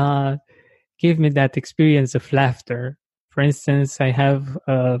gave me that experience of laughter. For instance, I have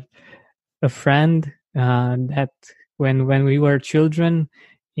a friend that when we were children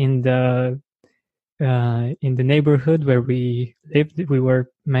in the neighborhood where we lived, we were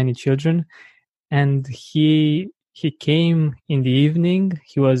many children, and he came in the evening.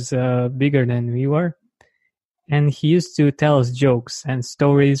 He was bigger than we were, and he used to tell us jokes and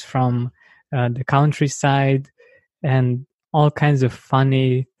stories from the countryside and all kinds of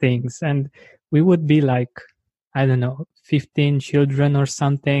funny things. And we would be like, I don't know, 15 children or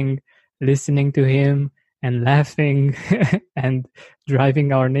something, listening to him and laughing and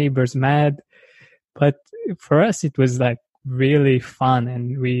driving our neighbors mad. But for us, it was like, really fun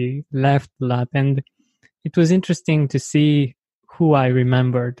and we laughed a lot. And it was interesting to see who I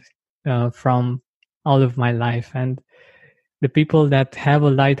remembered from all of my life. And the people that have a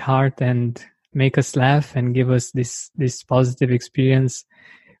light heart and make us laugh and give us this positive experience,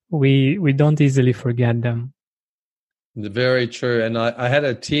 we don't easily forget them. Very true. And I had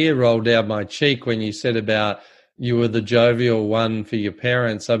a tear roll down my cheek when you said about you were the jovial one for your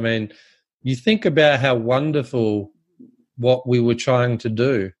parents. I mean, you think about how wonderful what we were trying to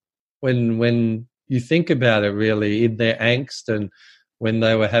do when you think about it, really, in their angst and when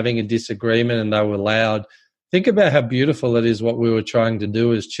they were having a disagreement and they were loud. Think about how beautiful it is what we were trying to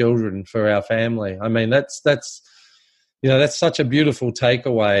do as children for our family. I mean, that's such a beautiful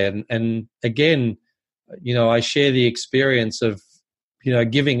takeaway. And again, I share the experience of,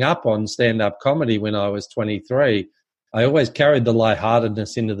 giving up on stand-up comedy when I was 23. I always carried the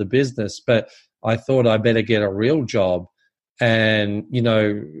lightheartedness into the business, but I thought I better get a real job and,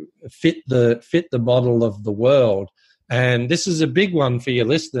 fit the model of the world. And this is a big one for your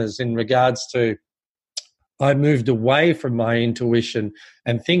listeners in regards to, I moved away from my intuition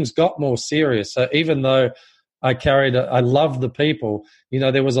and things got more serious. So even though I love the people,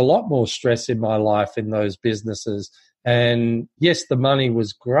 there was a lot more stress in my life in those businesses. And yes, the money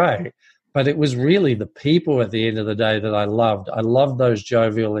was great, but it was really the people at the end of the day that I loved. I loved those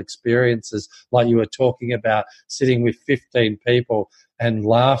jovial experiences, like you were talking about, sitting with 15 people and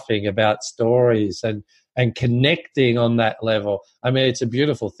laughing about stories and connecting on that level. I mean, it's a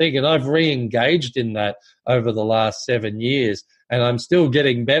beautiful thing. And I've re-engaged in that over the last 7 years, and I'm still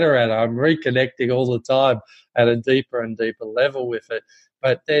getting better at it. I'm reconnecting all the time at a deeper and deeper level with it.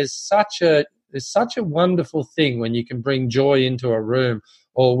 But there's such a wonderful thing when you can bring joy into a room,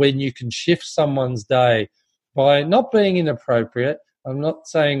 or when you can shift someone's day by not being inappropriate. I'm not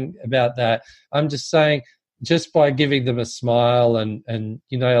saying about that. I'm just saying just by giving them a smile and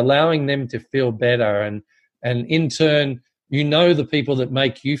allowing them to feel better. And in turn, the people that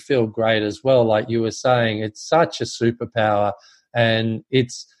make you feel great as well, like you were saying. It's such a superpower. And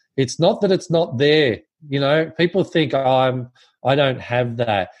it's not that it's not there. People think I don't have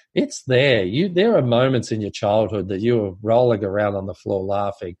that. It's there. There are moments in your childhood that you were rolling around on the floor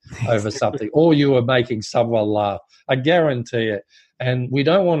laughing over something, or you were making someone laugh. I guarantee it. And we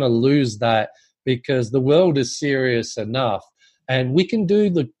don't want to lose that, because the world is serious enough, and we can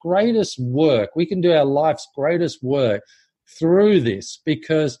do the greatest work. We can do our life's greatest work through this,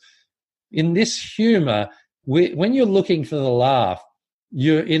 because in this humor, when you're looking for the laugh,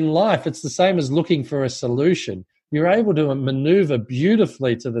 you're in life, it's the same as looking for a solution. You're able to maneuver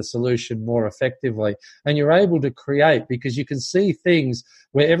beautifully to the solution more effectively, and you're able to create, because you can see things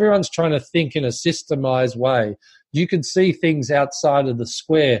where everyone's trying to think in a systemized way. You can see things outside of the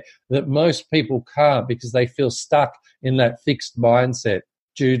square that most people can't, because they feel stuck in that fixed mindset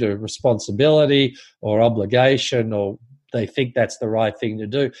due to responsibility or obligation, or they think that's the right thing to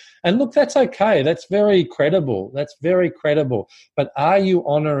do. And look, that's okay. That's very credible. But are you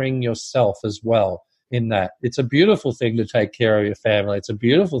honoring yourself as well in that? It's a beautiful thing to take care of your family. It's a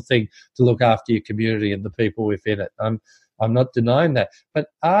beautiful thing to look after your community and the people within it. I'm not denying that. But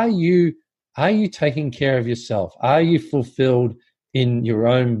are you taking care of yourself? Are you fulfilled in your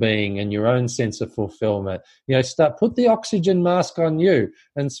own being and your own sense of fulfillment? Put the oxygen mask on you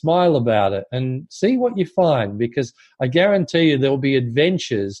and smile about it and see what you find, because I guarantee you there'll be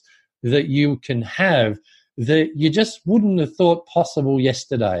adventures that you can have that you just wouldn't have thought possible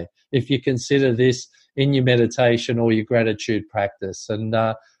yesterday if you consider this in your meditation or your gratitude practice. And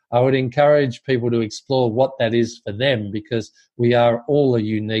I would encourage people to explore what that is for them, because we are all a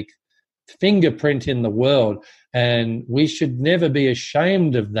unique fingerprint in the world, and we should never be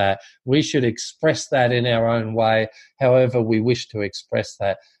ashamed of that. We should express that in our own way, however we wish to express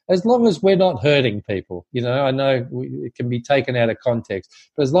that, as long as we're not hurting people. I know it can be taken out of context,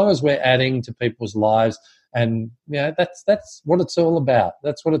 but as long as we're adding to people's lives, and that's what it's all about.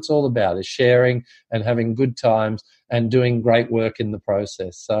 That's what it's all about, is sharing and having good times and doing great work in the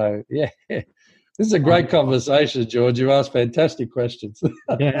process. So yeah. This is a great conversation, George. You asked fantastic questions.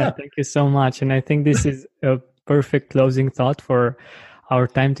 Yeah, thank you so much. And I think this is a perfect closing thought for our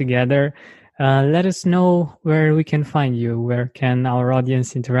time together. Let us know where we can find you. Where can our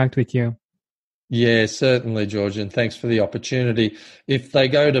audience interact with you? Yeah, certainly, George, and thanks for the opportunity. If they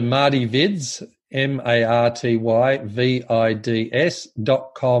go to Marty Vids,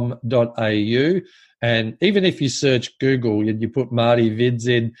 martyvids.com.au, and even if you search Google and you put Marty Vids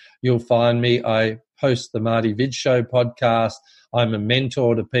in, you'll find me. I host the Marty Vids Show podcast. I'm a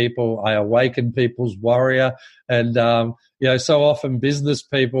mentor to people. I awaken people's warrior. And, So often business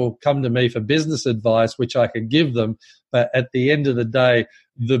people come to me for business advice, which I can give them, but at the end of the day,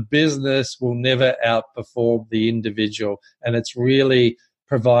 the business will never outperform the individual, and it's really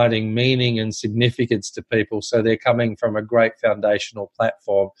providing meaning and significance to people, so they're coming from a great foundational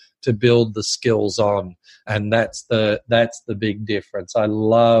platform to build the skills on, and that's the big difference. I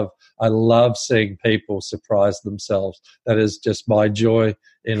love seeing people surprise themselves. That is just my joy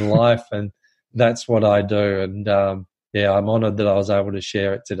in life, and that's what I do. And I'm honored that I was able to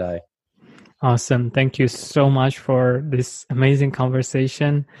share it today. Awesome. Thank you so much for this amazing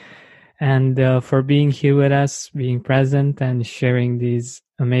conversation and for being here with us, being present and sharing these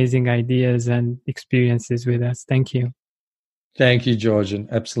amazing ideas and experiences with us. Thank you. Thank you, Georgian.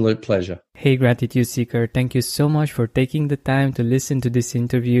 Absolute pleasure. Hey, Gratitude Seeker. Thank you so much for taking the time to listen to this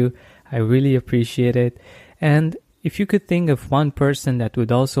interview. I really appreciate it. And if you could think of one person that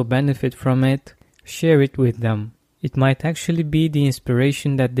would also benefit from it, share it with them. It might actually be the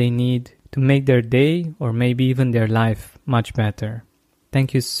inspiration that they need to make their day or maybe even their life much better.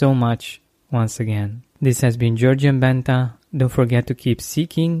 Thank you so much once again. This has been Georgian Benta. Don't forget to keep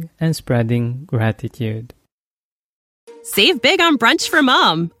seeking and spreading gratitude. Save big on brunch for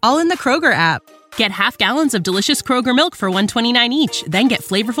mom, all in the Kroger app. Get half gallons of delicious Kroger milk for $1.29 each. Then get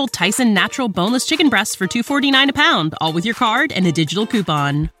flavorful Tyson natural boneless chicken breasts for $2.49 a pound, all with your card and a digital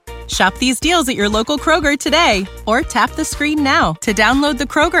coupon. Shop these deals at your local Kroger today, or tap the screen now to download the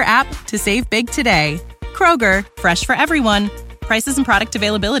Kroger app to save big today. Kroger, fresh for everyone. Prices and product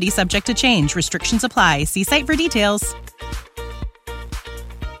availability subject to change. Restrictions apply. See site for details.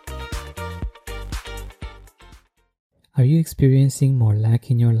 Are you experiencing more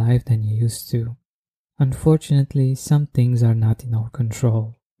lack in your life than you used to? Unfortunately, some things are not in our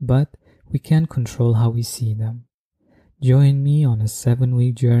control, but we can control how we see them. Join me on a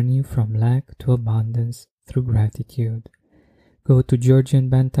 7-week journey from lack to abundance through gratitude. Go to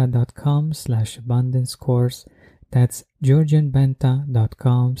georgianbenta.com/abundance course. That's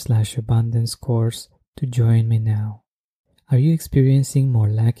georgianbenta.com/abundance course to join me now. Are you experiencing more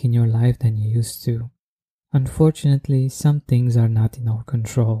lack in your life than you used to? Unfortunately, some things are not in our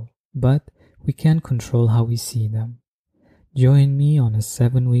control, but we can control how we see them. Join me on a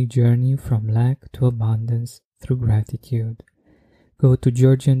 7-week journey from lack to abundance through gratitude. Go to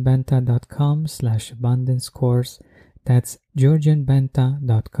georgianbenta.com/abundance course. That's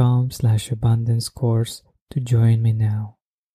georgianbenta.com/abundance course to join me now.